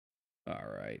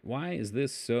Alright, why is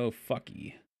this so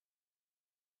fucky?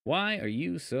 Why are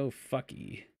you so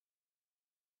fucky?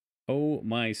 Oh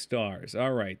my stars.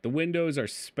 Alright, the windows are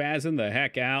spazzing the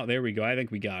heck out. There we go, I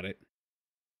think we got it.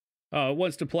 Oh, it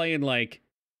wants to play in like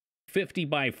 50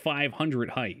 by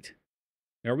 500 height.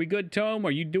 Are we good, Tome?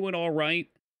 Are you doing alright?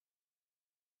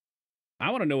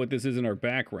 I want to know what this is in our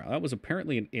background. That was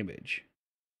apparently an image.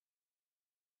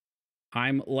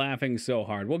 I'm laughing so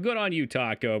hard. Well, good on you,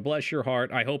 Taco. Bless your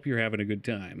heart. I hope you're having a good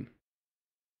time.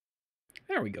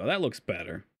 There we go. That looks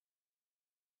better.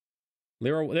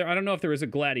 Lyra, I don't know if there is a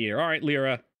gladiator. All right,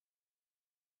 Lyra.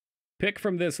 Pick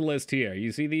from this list here.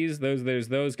 You see these? There's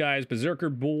those guys. Berserker,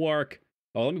 Bulwark.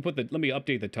 Oh, let me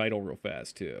update the title real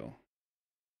fast too.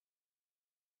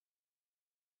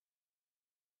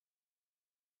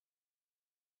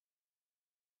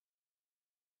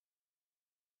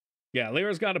 Yeah,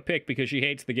 Lyra's got to pick because she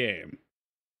hates the game.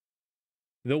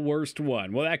 The worst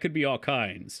one. Well, that could be all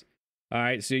kinds. All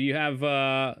right, so you have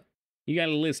you got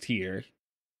a list here.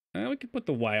 We could put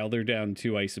the Wilder down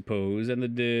too, I suppose, and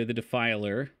the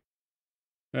Defiler.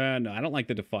 No, I don't like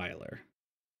the Defiler.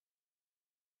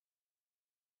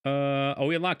 Oh,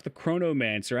 we unlocked the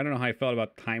Chronomancer. I don't know how I felt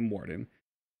about Time Warden.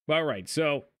 All right,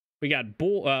 so we got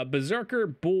Berserker,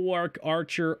 Bulwark,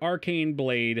 Archer, Arcane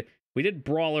Blade. We did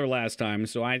Brawler last time,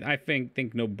 so I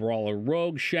think no Brawler.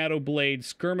 Rogue, Shadow Blade,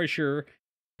 Skirmisher,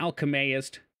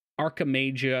 Alchemist,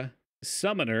 Archimagia,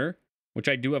 Summoner, which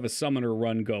I do have a Summoner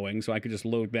run going, so I could just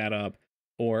load that up.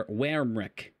 Or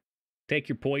Wermrick. Take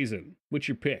your poison. What's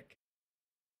your pick?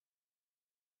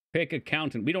 Pick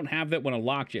Accountant. We don't have that one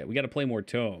unlocked yet. We got to play more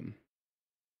Tome.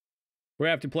 We're going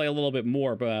to have to play a little bit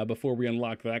more before we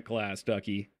unlock that class,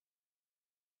 Ducky.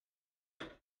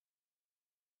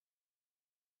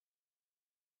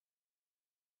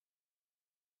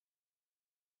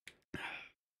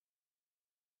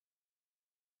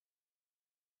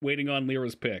 Waiting on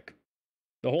Lyra's pick.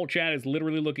 The whole chat is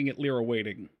literally looking at Lyra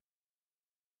waiting.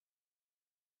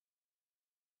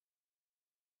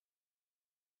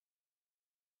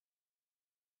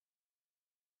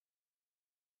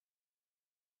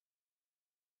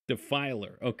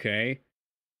 Defiler, okay.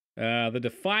 The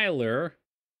Defiler,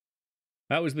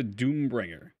 that was the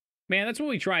Doombringer. Man, that's what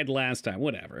we tried last time.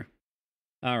 Whatever.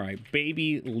 All right,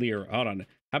 baby Lyra. Hold on.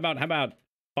 How about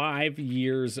 5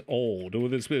 years old?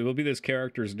 Will be this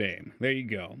character's name. There you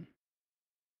go.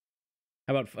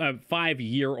 How about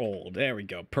 5-year-old? There we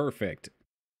go. Perfect.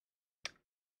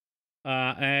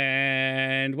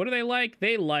 And what do they like?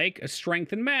 They like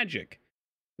strength and magic.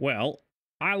 Well,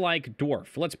 I like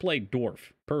Dwarf. Let's play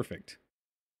Dwarf. Perfect.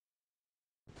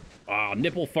 Oh,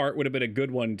 Nipple Fart would have been a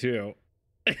good one, too.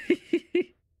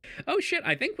 Oh, shit.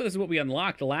 I think this is what we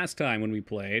unlocked last time when we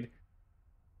played.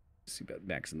 Let's see about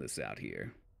maxing this out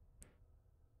here.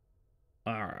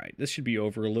 All right. This should be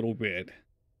over a little bit.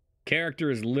 Character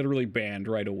is literally banned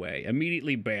right away.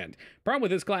 Immediately banned. Problem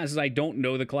with this class is I don't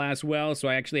know the class well, so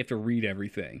I actually have to read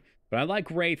everything. But I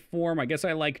like Wraith Form. I guess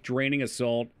I like Draining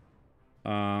Assault.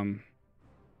 Yeah,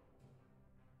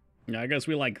 I guess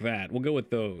we like that. We'll go with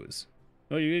those.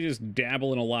 Oh, you can just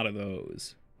dabble in a lot of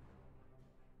those.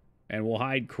 And we'll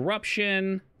hide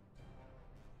Corruption.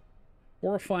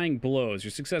 Horrifying Blows.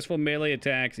 Your successful melee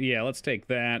attacks. Yeah, let's take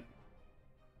that.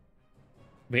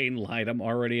 Vain Light. I'm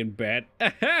already in bed.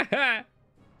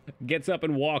 Gets up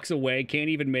and walks away. Can't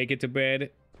even make it to bed.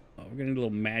 Oh, we're gonna need a little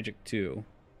magic, too.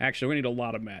 Actually, we're gonna need a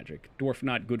lot of magic. Dwarf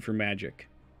not good for magic.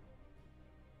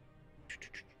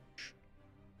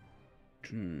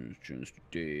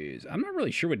 Days. I'm not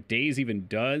really sure what Days even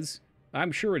does.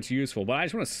 I'm sure it's useful, but I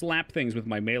just want to slap things with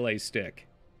my melee stick.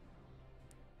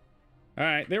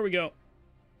 Alright, there we go.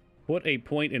 Put a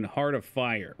point in Heart of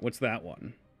Fire. What's that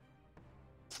one?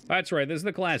 That's right, this is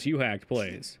the class U-Hacked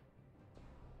plays.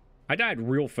 I died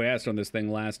real fast on this thing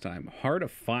last time. Heart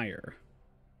of Fire.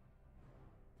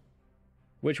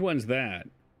 Which one's that?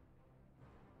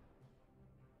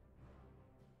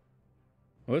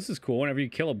 Well, this is cool. Whenever you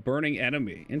kill a burning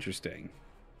enemy. Interesting.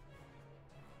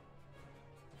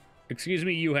 Excuse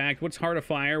me, U-Hacked. What's Heart of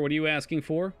Fire? What are you asking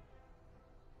for?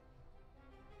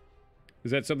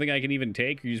 Is that something I can even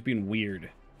take, or are you just being weird?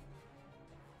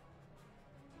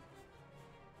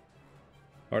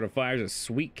 Heart of Fire is a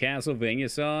sweet Castlevania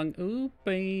song. Ooh,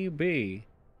 baby.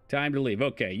 Time to leave.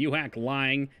 Okay, U-Hack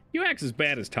lying. U-Hack's as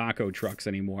bad as taco trucks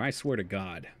anymore. I swear to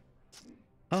God.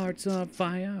 Hearts of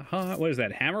Fire. What is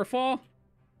that, Hammerfall?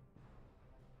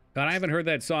 God, I haven't heard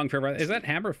that song forever. Is that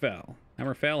Hammerfell?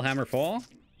 Hammerfell, Hammerfall?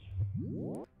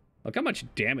 Look how much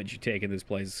damage you take in this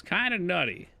place. It's kind of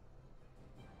nutty.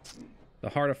 The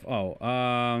Heart of...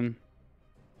 Oh,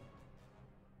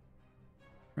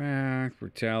 Wrath,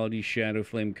 Brutality, Shadow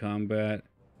Flame Combat.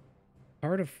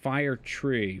 Heart of Fire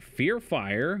Tree. Fear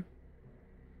Fire.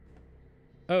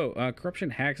 Oh,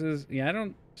 Corruption Hexes. Yeah, I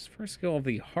don't... First skill of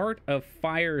the Heart of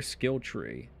Fire skill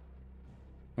tree.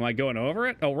 Am I going over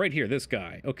it? Oh, right here, this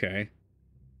guy. Okay.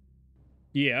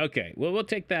 Yeah, okay. Well, we'll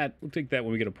take that. We'll take that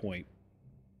when we get a point.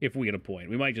 If we get a point.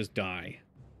 We might just die.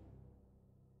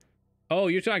 Oh,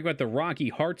 you're talking about the Rocky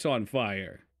Hearts on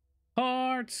Fire.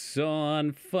 Hearts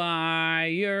on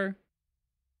Fire.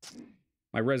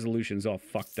 My resolution's all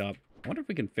fucked up. I wonder if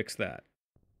we can fix that.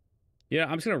 Yeah,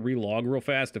 I'm just going to relog real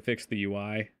fast to fix the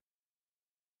UI.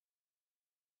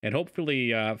 And hopefully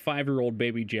 5-year-old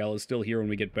baby Jail is still here when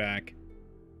we get back.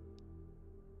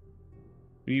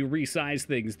 When you resize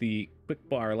things, the quick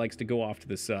bar likes to go off to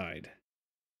the side.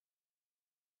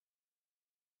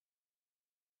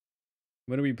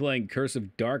 When are we playing Curse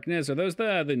of Darkness? Are those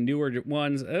the newer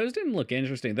ones? Those didn't look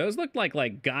interesting. Those looked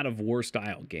like God of War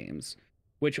style games.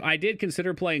 Which I did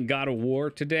consider playing God of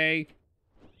War today.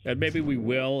 And maybe we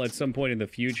will at some point in the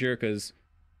future, because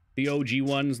the OG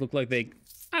ones look like they...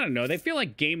 I don't know, they feel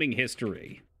like gaming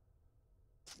history.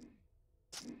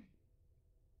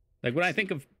 Like, when I think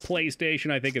of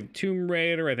PlayStation, I think of Tomb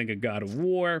Raider, I think of God of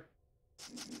War.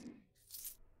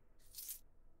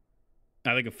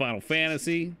 I think of Final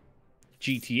Fantasy,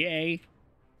 GTA.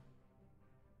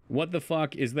 What the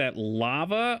fuck is that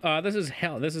lava? This is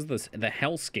hell. This is the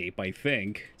hellscape, I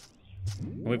think.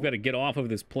 And we've got to get off of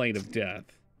this plane of death.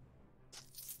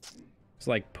 It's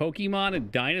like Pokemon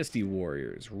and Dynasty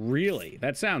Warriors. Really?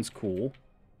 That sounds cool.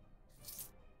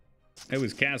 It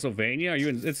was Castlevania? Are you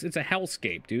in? It's a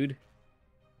hellscape, dude.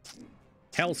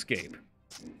 Hellscape.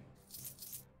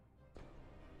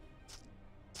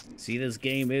 See, this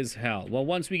game is hell. Well,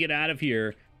 once we get out of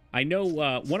here, I know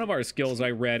one of our skills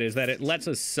I read is that it lets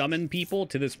us summon people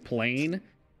to this plane,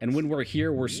 and when we're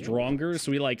here, we're stronger,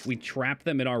 so we trap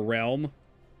them in our realm.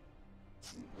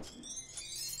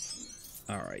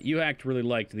 Alright, you act really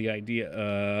liked the idea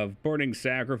of burning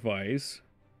sacrifice.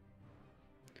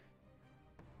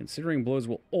 Considering blows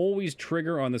will always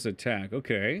trigger on this attack.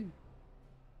 Okay.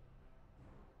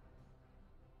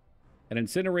 And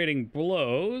incinerating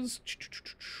blows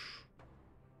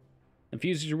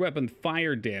infuses your weapon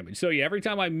fire damage. So yeah, every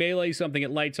time I melee something,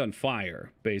 it lights on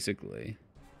fire, basically.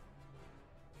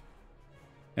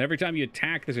 And every time you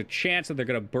attack, there's a chance that they're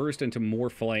going to burst into more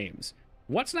flames.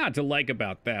 What's not to like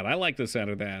about that? I like the sound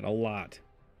of that a lot.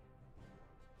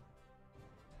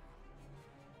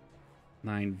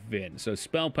 9 Vin. So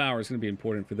spell power is going to be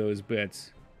important for those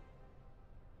bits.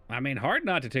 I mean, hard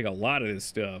not to take a lot of this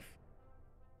stuff.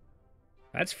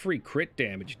 That's free crit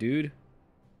damage, dude.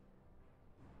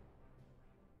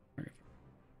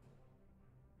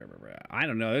 I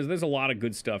don't know. There's a lot of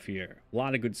good stuff here. A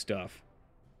lot of good stuff.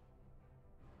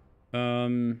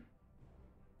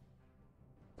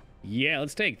 Yeah,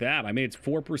 let's take that. I mean, it's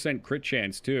 4% crit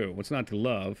chance, too. What's not to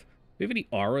love? Do we have any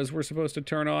auras we're supposed to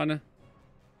turn on?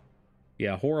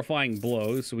 Yeah, horrifying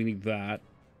blows, so we need that.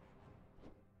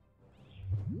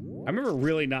 I remember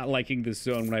really not liking this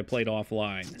zone when I played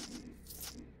offline.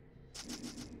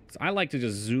 So I like to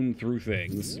just zoom through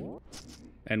things.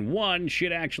 And one,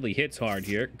 shit actually hits hard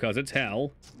here, because it's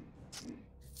hell.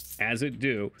 As it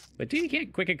do. But you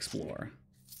can't quick explore.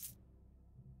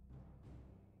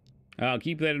 I'll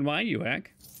keep that in mind, you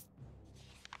hack.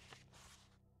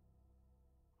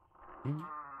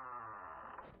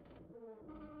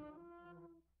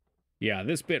 Yeah,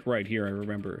 this bit right here, I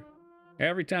remember.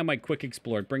 Every time I quick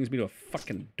explore, it brings me to a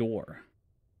fucking door.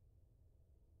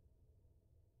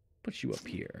 Put you up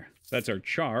here. That's our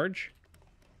charge.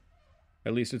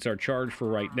 At least it's our charge for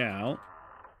right now.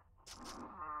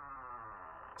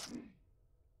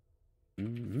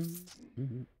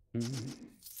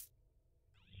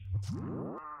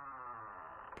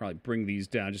 Probably bring these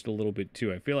down just a little bit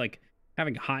too. I feel like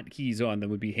having hotkeys on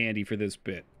them would be handy for this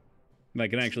bit. And I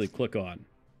can actually click on.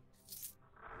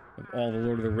 Of all the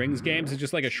Lord of the Rings games, it's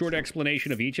just like a short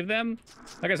explanation of each of them.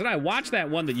 Like I said, I watched that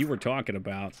one that you were talking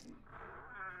about.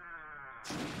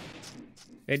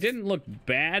 It didn't look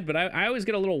bad, but I always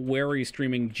get a little wary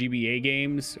streaming GBA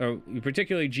games, or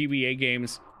particularly GBA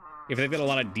games, if they've got a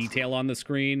lot of detail on the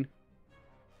screen.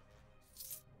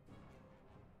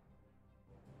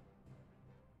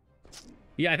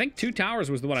 Yeah, I think Two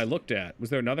Towers was the one I looked at. Was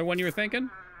there another one you were thinking?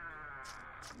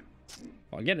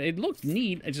 Well, again, it looked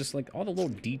neat. It's just like all the little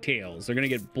details. They're going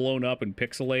to get blown up and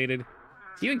pixelated.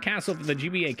 Even the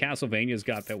GBA Castlevania's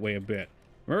got that way a bit.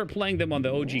 I remember playing them on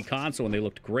the OG console and they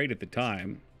looked great at the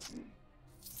time.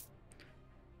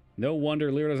 No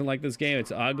wonder Lyra doesn't like this game.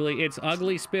 It's ugly. It's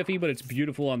ugly, spiffy, but it's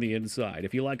beautiful on the inside.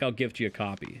 If you like, I'll gift you a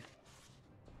copy.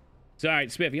 So, all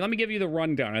right, Spiffy, let me give you the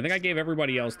rundown. I think I gave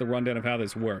everybody else the rundown of how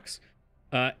this works.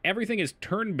 Everything is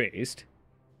turn-based.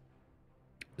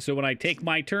 So when I take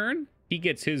my turn, he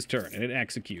gets his turn, and it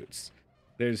executes.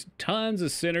 There's tons of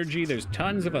synergy. There's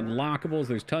tons of unlockables.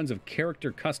 There's tons of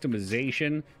character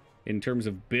customization in terms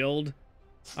of build.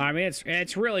 I mean,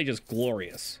 it's really just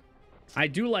glorious. I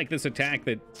do like this attack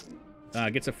that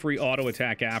gets a free auto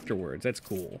attack afterwards. That's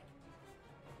cool.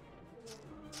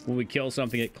 When we kill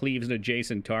something, it cleaves an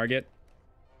adjacent target.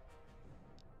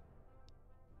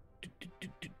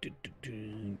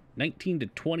 19 to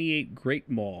 28 Great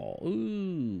Maul.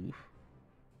 Ooh.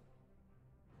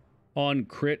 On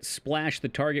crit, splash the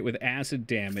target with acid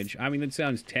damage. I mean, that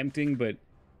sounds tempting, but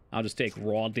I'll just take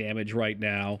raw damage right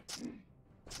now.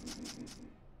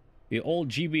 The old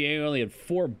GBA only had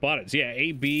 4 buttons. Yeah,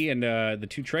 A, B, and the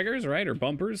 2 triggers, right? Or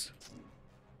bumpers.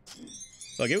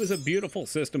 Look, it was a beautiful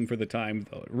system for the time,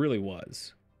 though. It really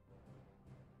was.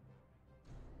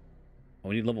 Oh,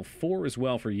 we need level 4 as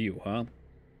well for you, huh?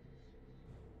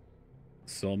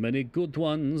 So many good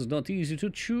ones, not easy to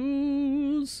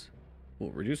choose.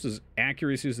 Well, reduces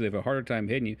accuracy so they have a harder time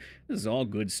hitting you. This is all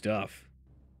good stuff.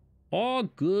 All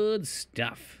good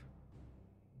stuff.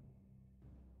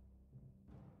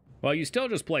 Well, you still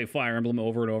just play Fire Emblem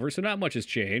over and over, so not much has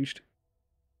changed.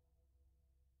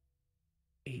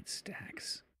 8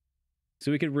 stacks.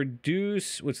 So we could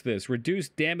reduce, what's this? Reduce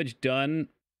damage done.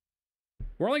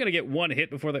 We're only going to get 1 hit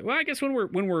before that. Well, I guess when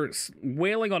we're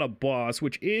wailing on a boss,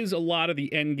 which is a lot of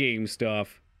the end game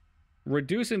stuff,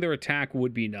 reducing their attack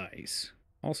would be nice.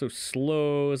 Also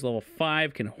slows, level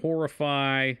 5 can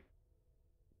horrify.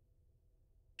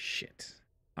 Shit.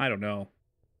 I don't know.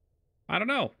 I don't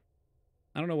know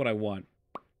what I want.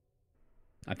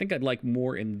 I think I'd like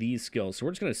more in these skills. So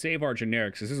we're just going to save our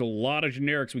generics. There's a lot of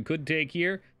generics we could take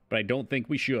here, but I don't think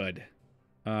we should.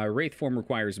 Wraith form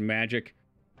requires magic.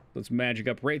 Let's magic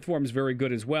up. Wraith form is very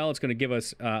good as well. It's going to give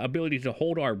us ability to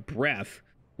hold our breath,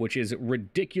 which is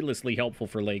ridiculously helpful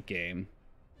for late game.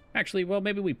 Actually, well,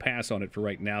 maybe we pass on it for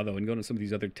right now, though, and go to some of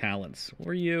these other talents.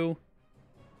 Or you.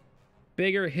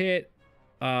 Bigger hit,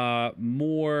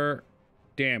 more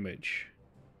damage.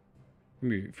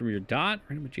 From your dot,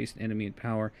 random adjacent enemy in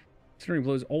power. Considering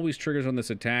blows always triggers on this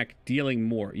attack, dealing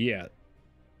more. Yeah.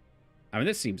 I mean,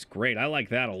 this seems great. I like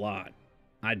that a lot.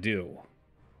 I do.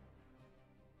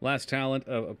 Last talent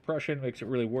of oppression makes it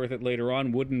really worth it later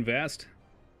on. Wooden vest.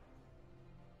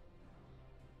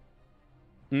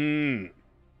 Yeah,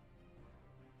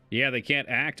 they can't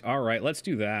act. All right, let's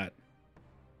do that.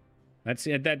 That's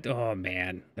it. That, oh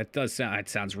man, that does sound. It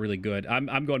sounds really good.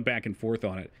 I'm going back and forth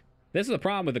on it. This is the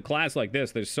problem with a class like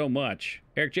this. There's so much.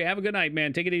 Eric J, have a good night,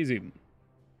 man. Take it easy.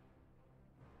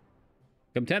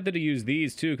 I'm tempted to use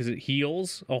these too because it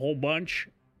heals a whole bunch.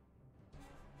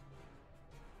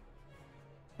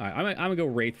 All right, I'm gonna go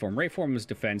Wraith form. Wraith form is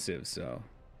defensive, so.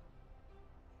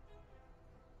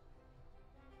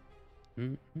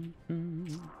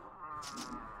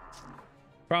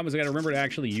 Problem is I gotta remember to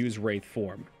actually use Wraith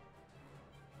form.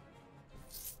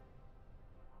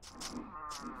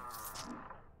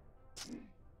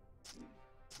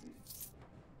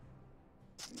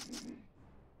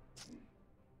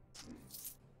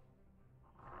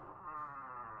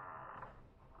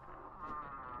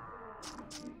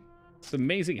 It's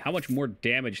amazing how much more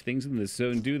damage things in this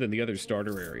zone do than the other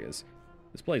starter areas.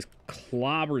 This place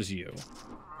clobbers you.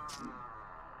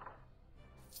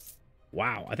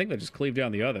 Wow, I think that just cleaved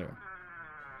down the other.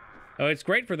 Oh, it's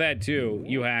great for that too.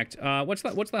 You hacked. What's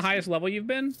the highest level you've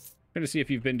been? I'm trying to see if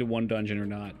you've been to one dungeon or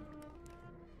not.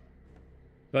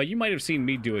 Well, you might have seen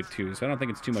me do it too, so I don't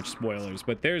think it's too much spoilers.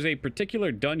 But there's a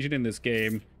particular dungeon in this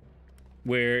game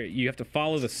where you have to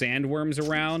follow the sandworms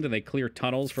around and they clear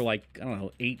tunnels for like, I don't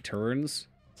know, 8 turns?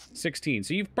 16.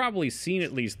 So you've probably seen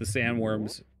at least the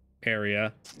sandworms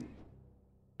area.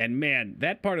 And man,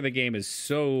 that part of the game is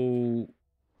so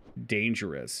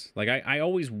dangerous. Like, I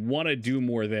always want to do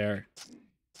more there.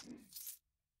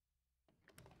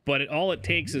 But all it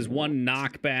takes is one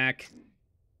knockback,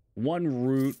 one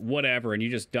root, whatever, and you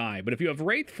just die. But if you have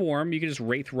Wraith form, you can just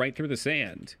Wraith right through the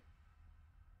sand.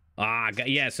 Ah,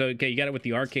 yeah, so okay, you got it with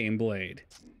the Arcane Blade.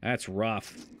 That's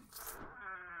rough.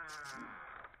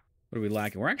 What are we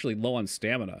lacking? We're actually low on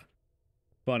stamina.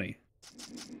 Funny.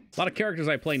 A lot of characters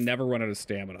I play never run out of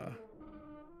stamina.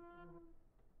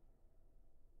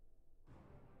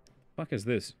 Fuck is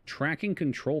this? Tracking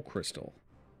control crystal.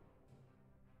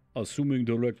 Assuming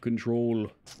direct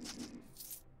control.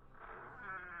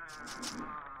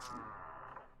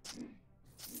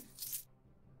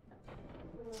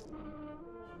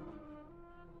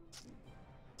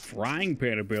 Frying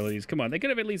pan abilities. Come on, they could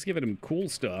have at least given him cool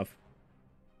stuff.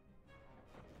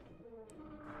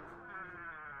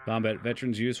 Combat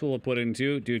veterans useful to put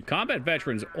into. Dude, combat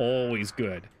veterans always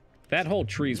good. That whole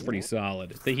tree's pretty solid.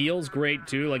 The heal's great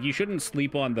too. Like, you shouldn't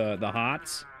sleep on the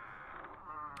hots.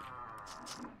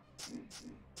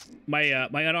 My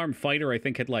my unarmed fighter, I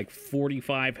think, had like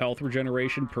 45 health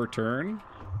regeneration per turn.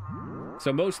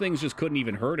 So most things just couldn't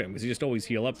even hurt him because he just always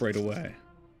heal up right away.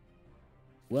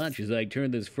 Watch as I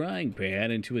turn this frying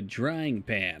pan into a drying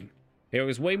pan. It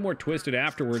was way more twisted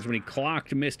afterwards when he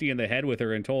clocked Misty in the head with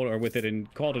her and told her with it and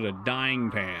called it a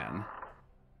dying pan.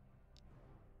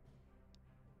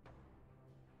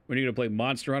 When are you gonna play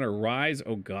Monster Hunter Rise?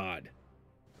 Oh god.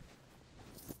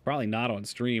 Probably not on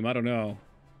stream. I don't know.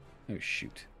 Oh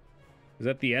shoot. Is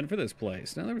that the end for this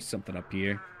place? No, there was something up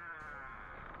here.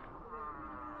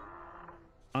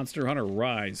 Monster Hunter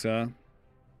Rise, huh?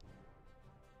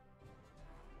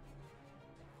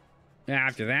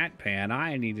 After that, Pan,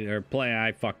 I needed or play.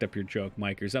 I fucked up your joke,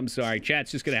 Mikers. I'm sorry.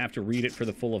 Chat's just gonna have to read it for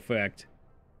the full effect.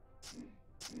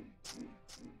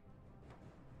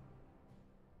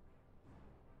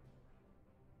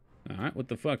 Alright, what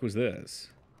the fuck was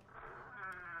this?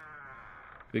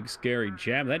 Big scary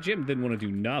Jim. That Jim didn't want to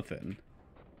do nothing.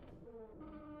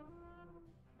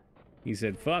 He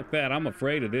said, fuck that, I'm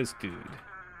afraid of this dude.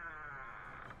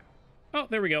 Oh,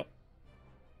 there we go.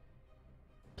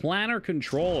 Planner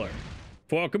controller.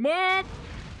 Fuck him up!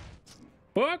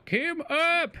 Fuck him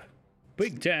up!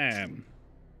 Big time.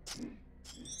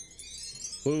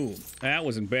 Boom. That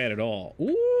wasn't bad at all.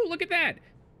 Ooh, look at that!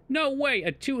 No way,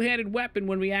 a two-handed weapon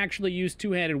when we actually use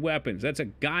two-handed weapons. That's a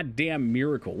goddamn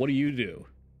miracle. What do you do?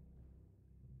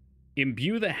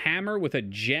 Imbue the hammer with a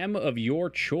gem of your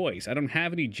choice. I don't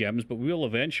have any gems, but we will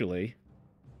eventually.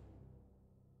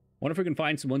 Wonder if we can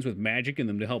find some ones with magic in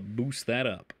them to help boost that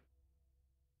up.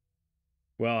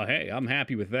 Well, hey, I'm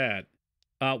happy with that.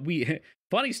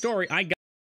 Funny story, I got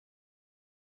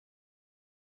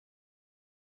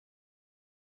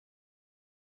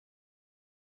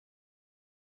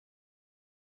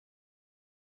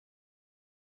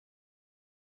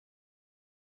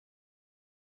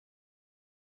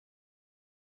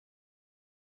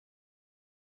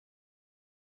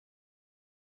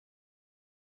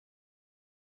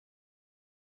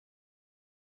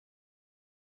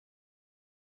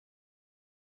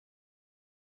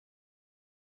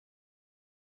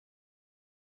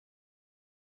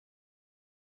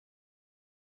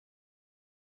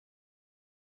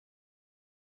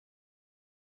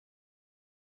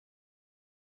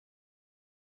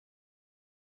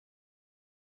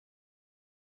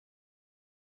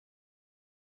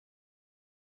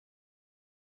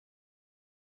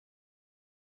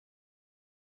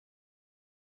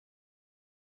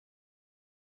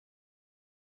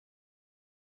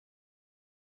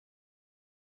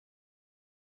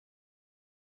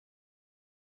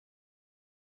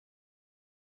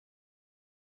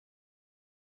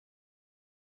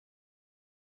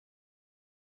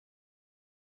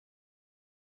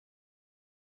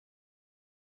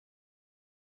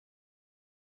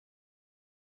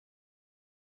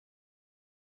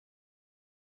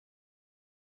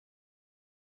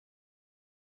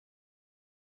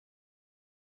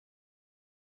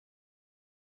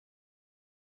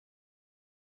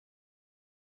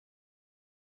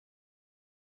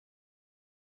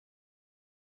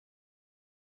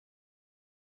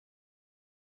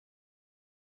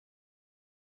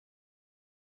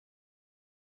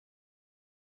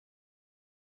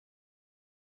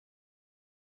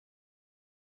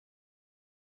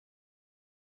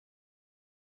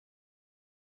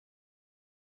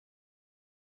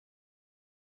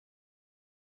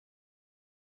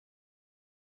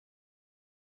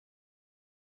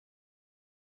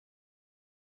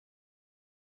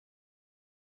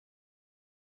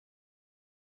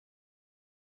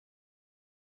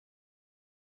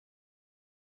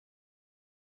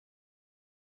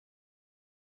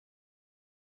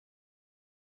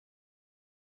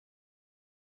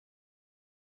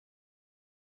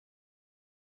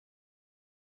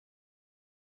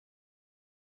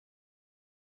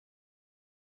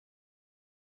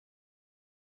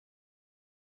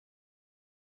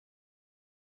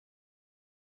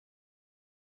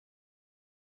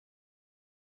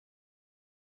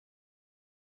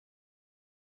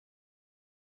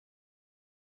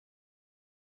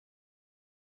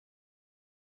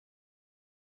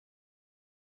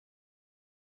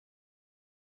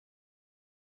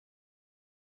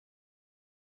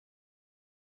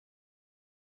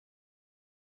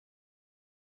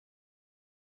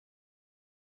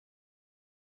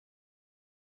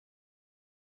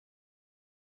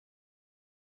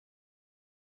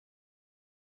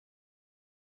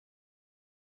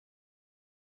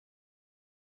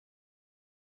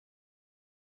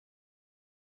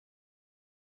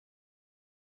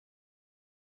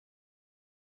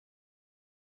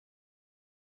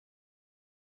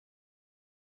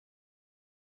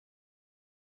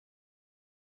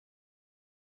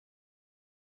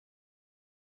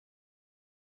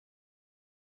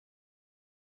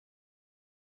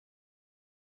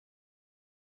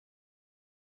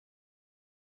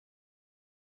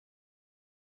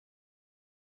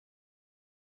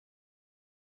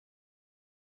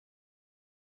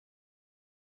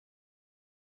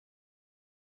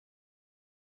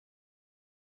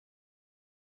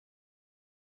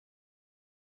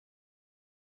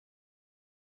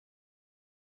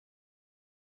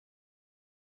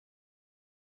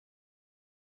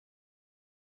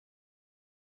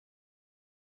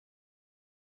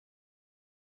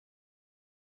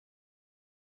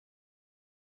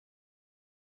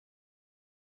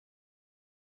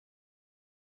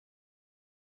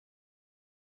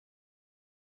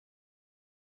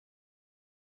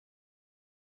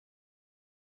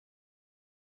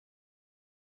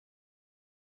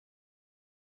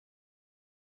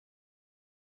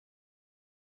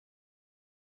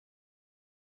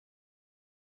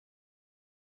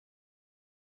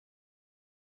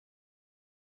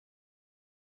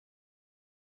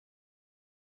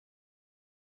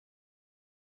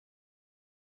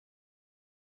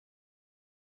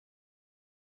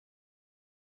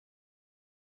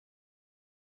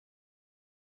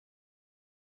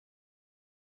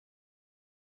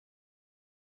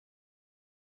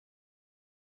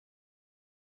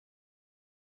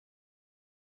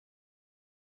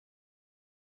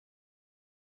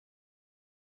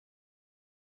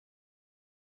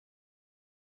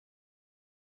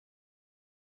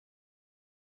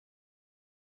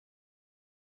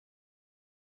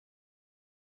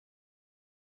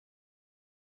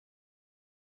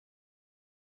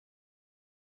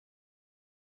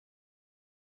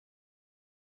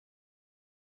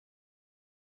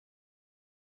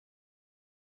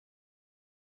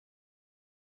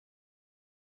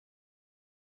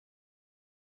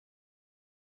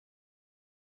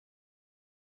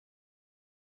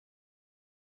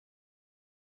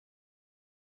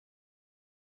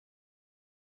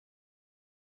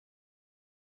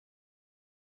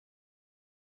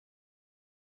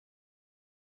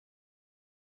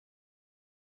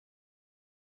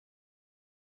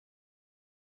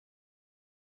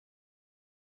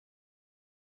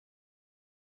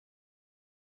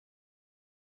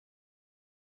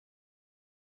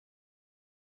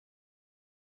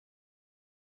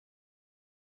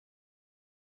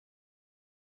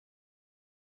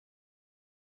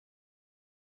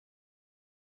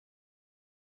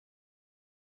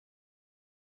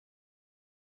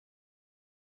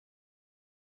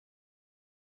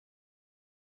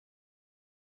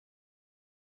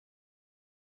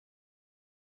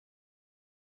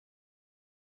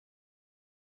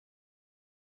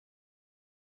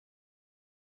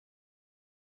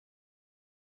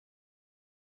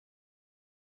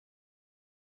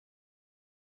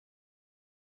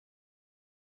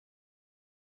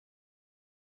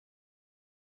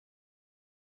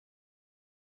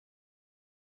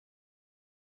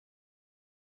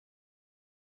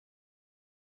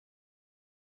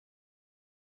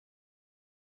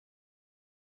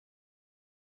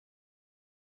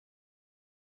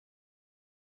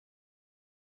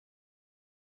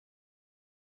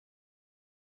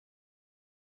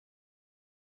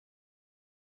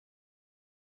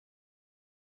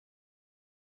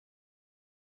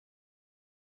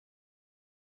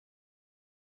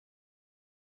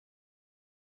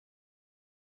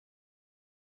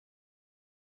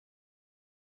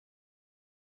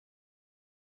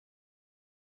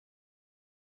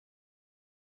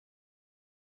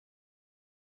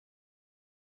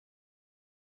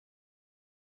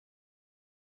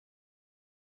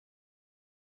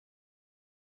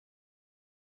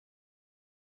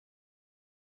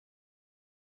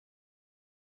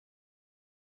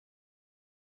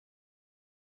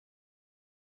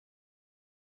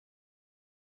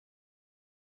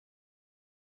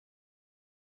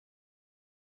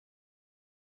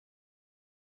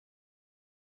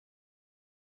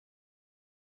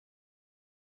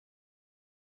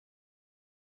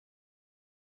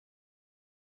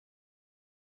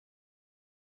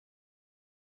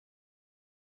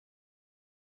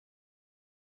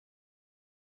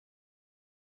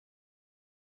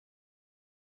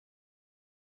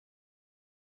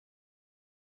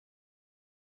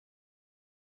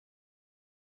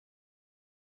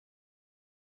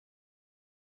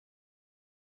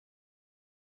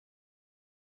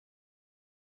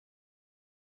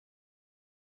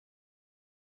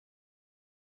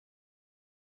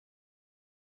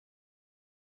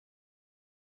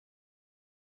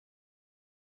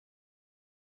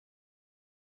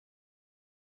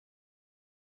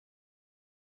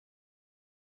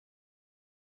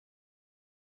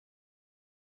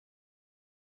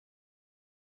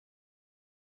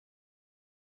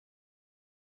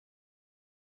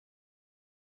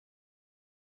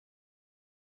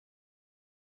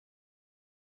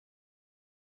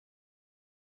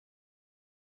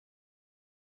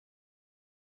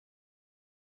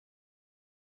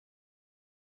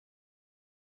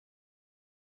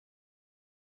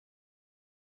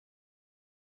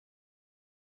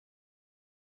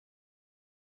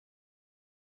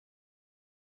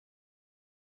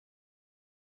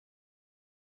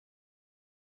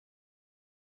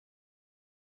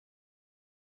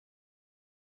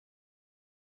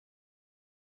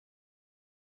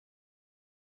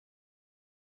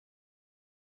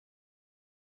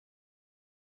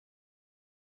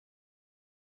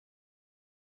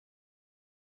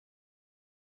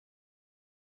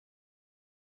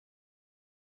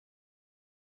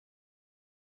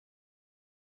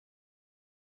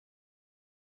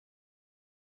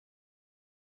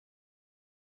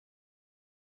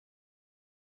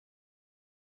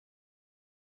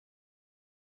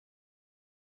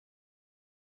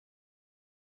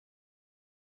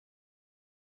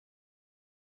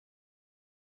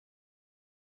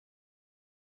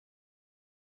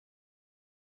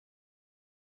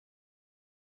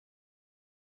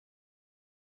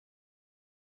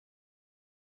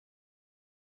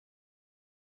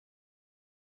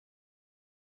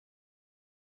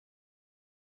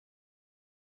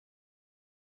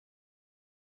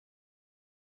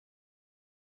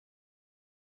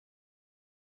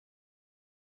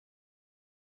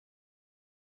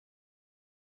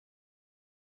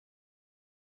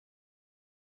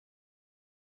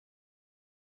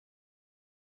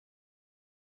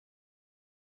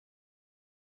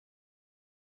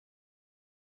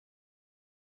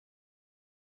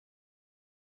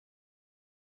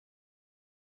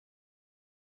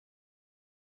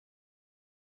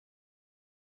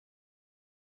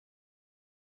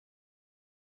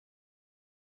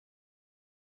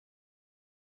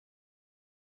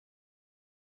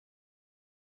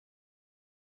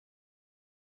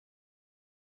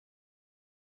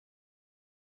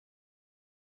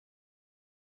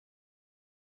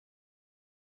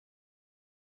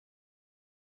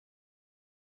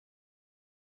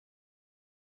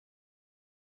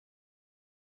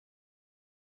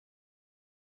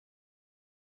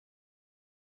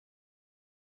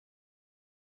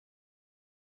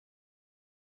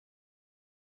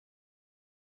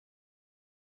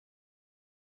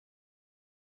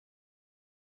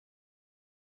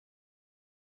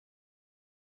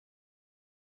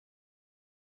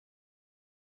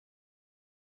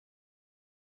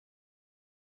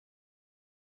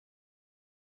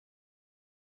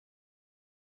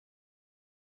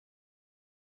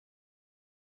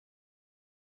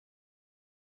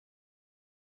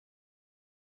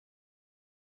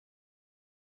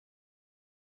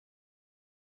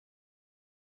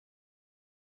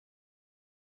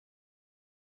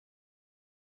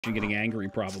getting angry,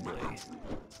 probably.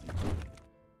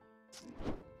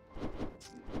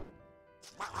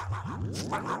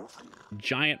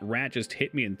 Giant rat just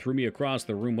hit me and threw me across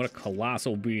the room. What a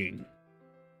colossal being.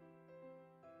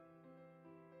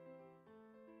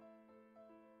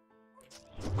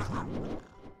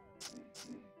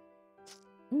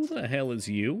 Who the hell is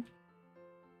you?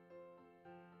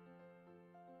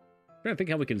 I'm trying to think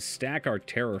how we can stack our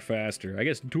terror faster. I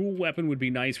guess dual weapon would be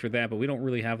nice for that, but we don't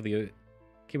really have the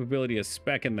capability of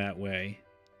specking that way.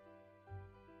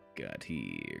 Got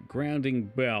here.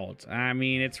 Grounding belt. I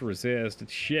mean, it's resist.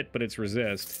 It's shit, but it's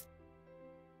resist.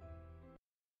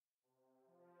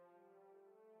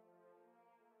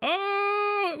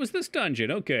 Oh, it was this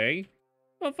dungeon. Okay.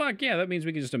 Well, fuck yeah. That means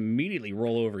we can just immediately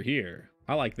roll over here.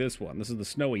 I like this one. This is the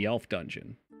Snowy Elf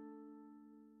dungeon.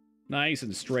 Nice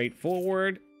and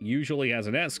straightforward. Usually has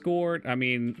an escort. I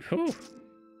mean, whew,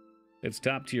 it's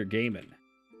top tier gaming.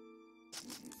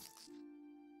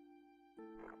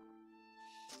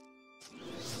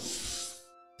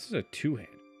 This is a two-hand,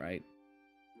 right?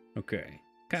 Okay.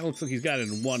 Kind of looks like he's got it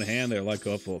in one hand there like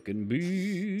a fucking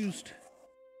beast.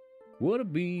 What a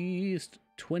beast.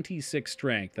 26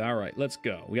 strength. All right, let's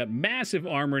go. We got massive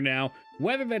armor now.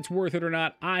 Whether that's worth it or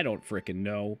not, I don't frickin'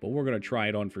 know, but we're going to try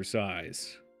it on for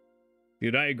size.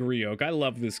 Dude, I agree, Oak. I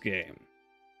love this game.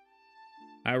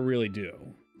 I really do.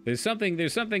 There's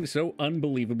something so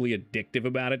unbelievably addictive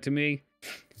about it to me.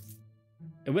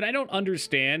 And what I don't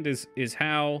understand is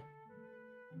how,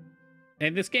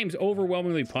 and this game's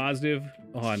overwhelmingly positive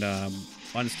on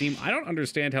Steam. I don't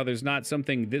understand how there's not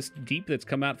something this deep that's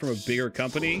come out from a bigger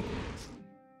company.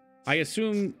 I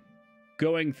assume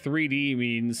going 3D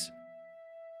means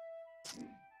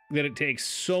that it takes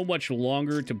so much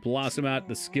longer to blossom out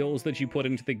the skills that you put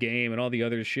into the game and all the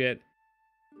other shit.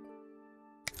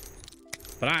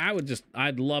 But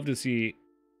I'd love to see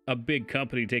a big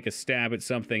company take a stab at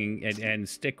something and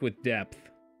stick with depth.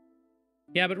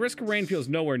 Yeah, but Risk of Rain feels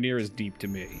nowhere near as deep to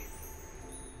me.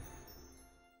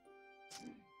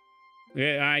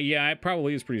 Yeah, it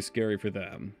probably is pretty scary for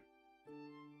them.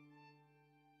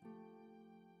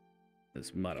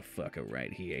 This motherfucker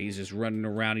right here. He's just running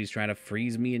around. He's trying to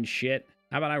freeze me and shit.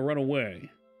 How about I run away?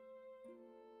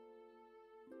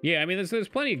 Yeah, I mean, there's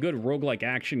plenty of good roguelike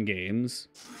action games.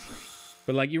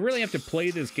 But, like, you really have to play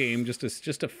this game just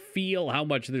to feel how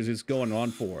much there's just going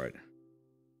on for it.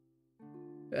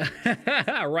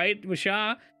 Right,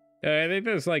 Masha? I think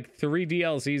there's, like, 3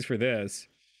 DLCs for this.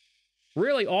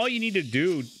 Really, all you need to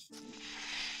do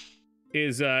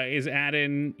is add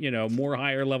in, you know, more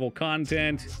higher level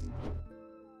content.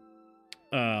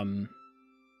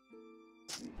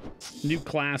 New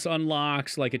class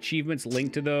unlocks, like achievements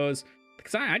linked to those.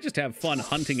 Because I just have fun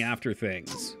hunting after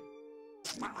things.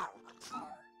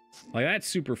 Like, that's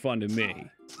super fun to me.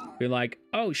 Be like,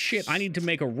 oh shit, I need to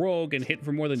make a rogue and hit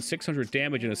for more than 600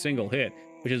 damage in a single hit.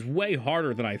 Which is way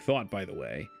harder than I thought, by the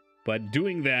way. But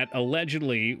doing that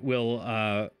allegedly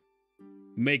will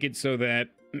make it so that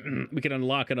we can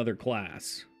unlock another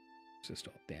class. Just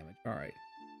all damage. All right.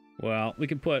 Well, we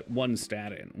can put 1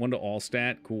 stat in. 1 to all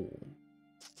stat. Cool.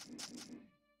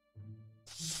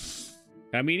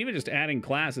 I mean, even just adding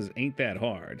classes ain't that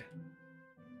hard.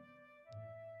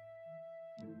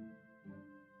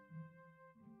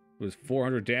 It was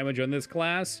 400 damage on this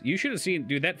class. You should have seen,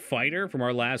 dude, that fighter from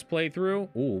our last playthrough.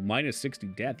 Ooh, minus 60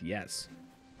 death. Yes.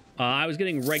 I was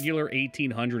getting regular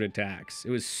 1800 attacks.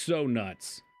 It was so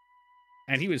nuts.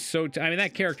 And he was so... I mean,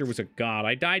 that character was a god.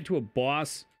 I died to a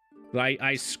boss that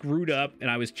I screwed up, and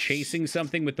I was chasing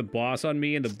something with the boss on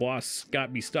me, and the boss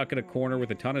got me stuck in a corner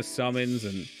with a ton of summons,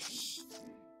 and...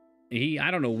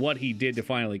 I don't know what he did to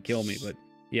finally kill me, but...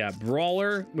 Yeah,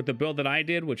 Brawler, with the build that I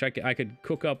did, which I could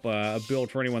cook up a build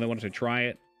for anyone that wanted to try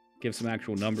it, give some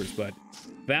actual numbers, but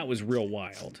that was real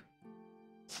wild.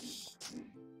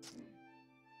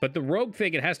 But the rogue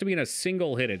thing, it has to be in a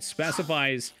single hit. It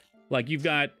specifies, like, you've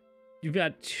got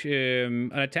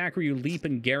an attack where you leap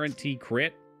and guarantee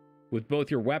crit with both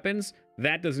your weapons.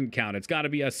 That doesn't count. It's got to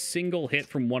be a single hit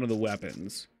from one of the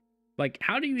weapons. Like,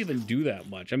 how do you even do that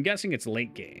much? I'm guessing it's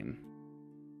late game.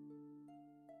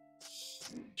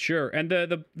 Sure, and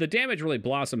the damage really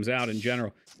blossoms out in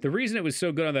general. The reason it was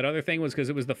so good on that other thing was because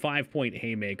it was the 5-point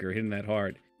haymaker hitting that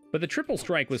hard. But the triple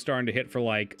strike was starting to hit for,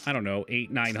 like, I don't know,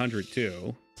 800-900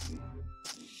 too.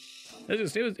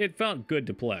 It felt good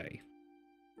to play.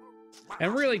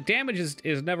 And really, damage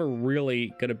is never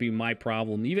really going to be my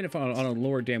problem, even if on a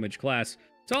lower damage class.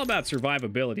 It's all about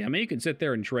survivability. I mean, you can sit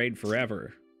there and trade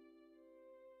forever.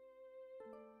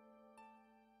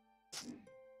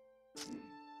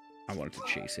 I wanted to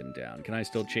chase him down. Can I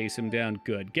still chase him down?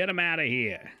 Good. Get him out of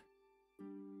here.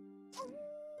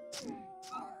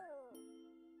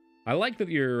 I like that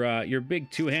your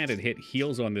big two-handed hit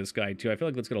heals on this guy too. I feel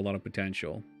like that's got a lot of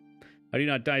potential. I do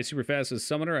not die super fast as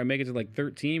summoner. I make it to like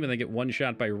 13 and then get one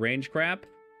shot by range crap.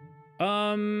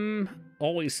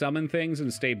 Always summon things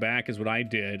and stay back is what I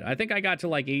did. I think I got to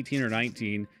like 18 or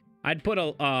 19. I'd put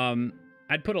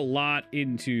a lot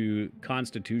into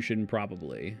Constitution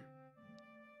probably.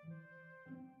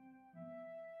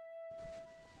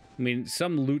 I mean,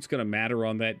 some loot's gonna matter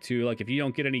on that too. Like if you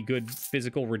don't get any good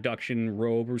physical reduction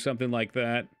robe or something like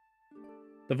that.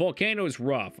 The volcano is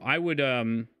rough. I would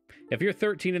if you're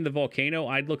 13 in the volcano,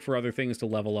 I'd look for other things to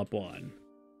level up on.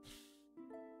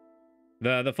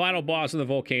 The final boss of the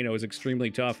volcano is extremely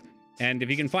tough. And if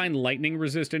you can find lightning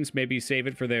resistance, maybe save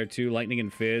it for there too, lightning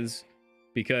and fizz.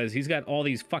 Because he's got all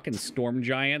these fucking storm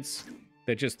giants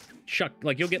that just chuck,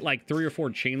 like you'll get like 3 or 4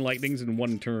 chain lightnings in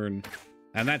one turn.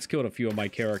 And that's killed a few of my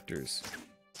characters.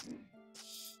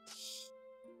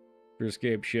 Your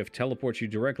escape shift teleports you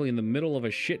directly in the middle of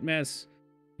a shit mess.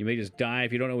 You may just die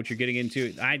if you don't know what you're getting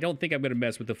into. I don't think I'm going to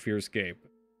mess with the fear escape.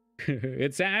 I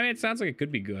mean, it sounds like it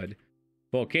could be good.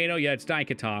 Volcano, yeah, it's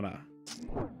Daikatana.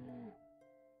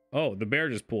 Oh, the bear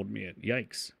just pulled me in.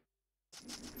 Yikes.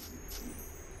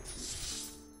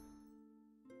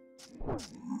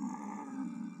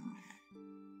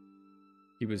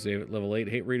 Keep it safe at level 8.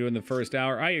 Hate redo in the first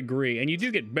hour. I agree. And you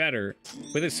do get better.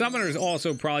 But the summoner is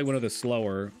also probably one of the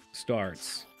slower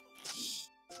starts.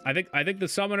 I think the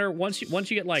summoner, once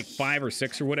you get like 5 or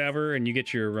 6 or whatever, and you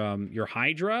get your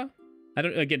Hydra.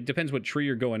 Again, depends what tree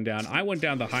you're going down. I went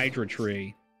down the Hydra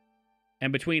tree.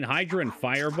 And between Hydra and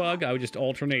Firebug, I would just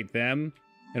alternate them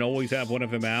and always have one of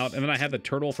them out. And then I had the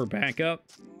turtle for backup.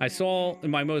 I saw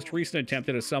in my most recent attempt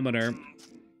at a summoner,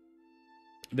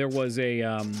 there was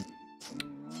a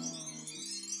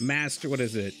master, what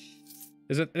is it?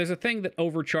 There's a thing that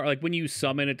overcharge, like when you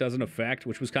summon it doesn't affect,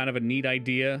 which was kind of a neat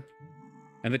idea.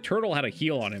 And the turtle had a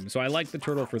heal on him, so I liked the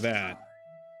turtle for that.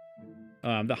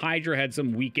 The Hydra had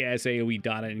some weak-ass AoE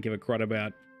dot I didn't give a crud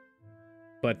about.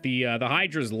 But the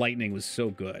Hydra's lightning was so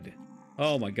good.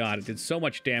 Oh my god, it did so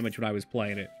much damage when I was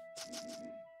playing it.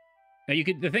 Now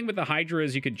the thing with the Hydra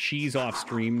is you could cheese off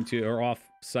stream too, or off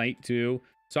site too.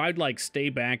 So I'd like stay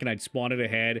back and I'd spawn it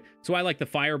ahead. So I like the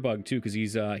Firebug too, because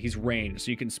he's ranged.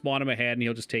 So you can spawn him ahead and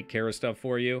he'll just take care of stuff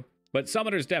for you. But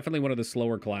Summoner's definitely one of the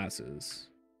slower classes.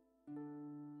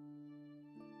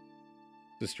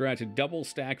 Distracted double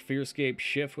stack Fearscape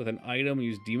shift with an item.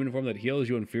 Use demon form that heals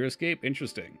you in Fearscape.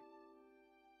 Interesting.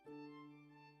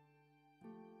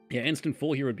 Yeah, instant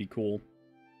full here would be cool.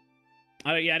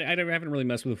 I haven't really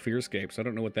messed with Fearscape, so I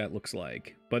don't know what that looks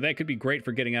like. But that could be great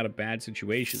for getting out of bad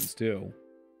situations too.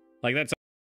 Like that's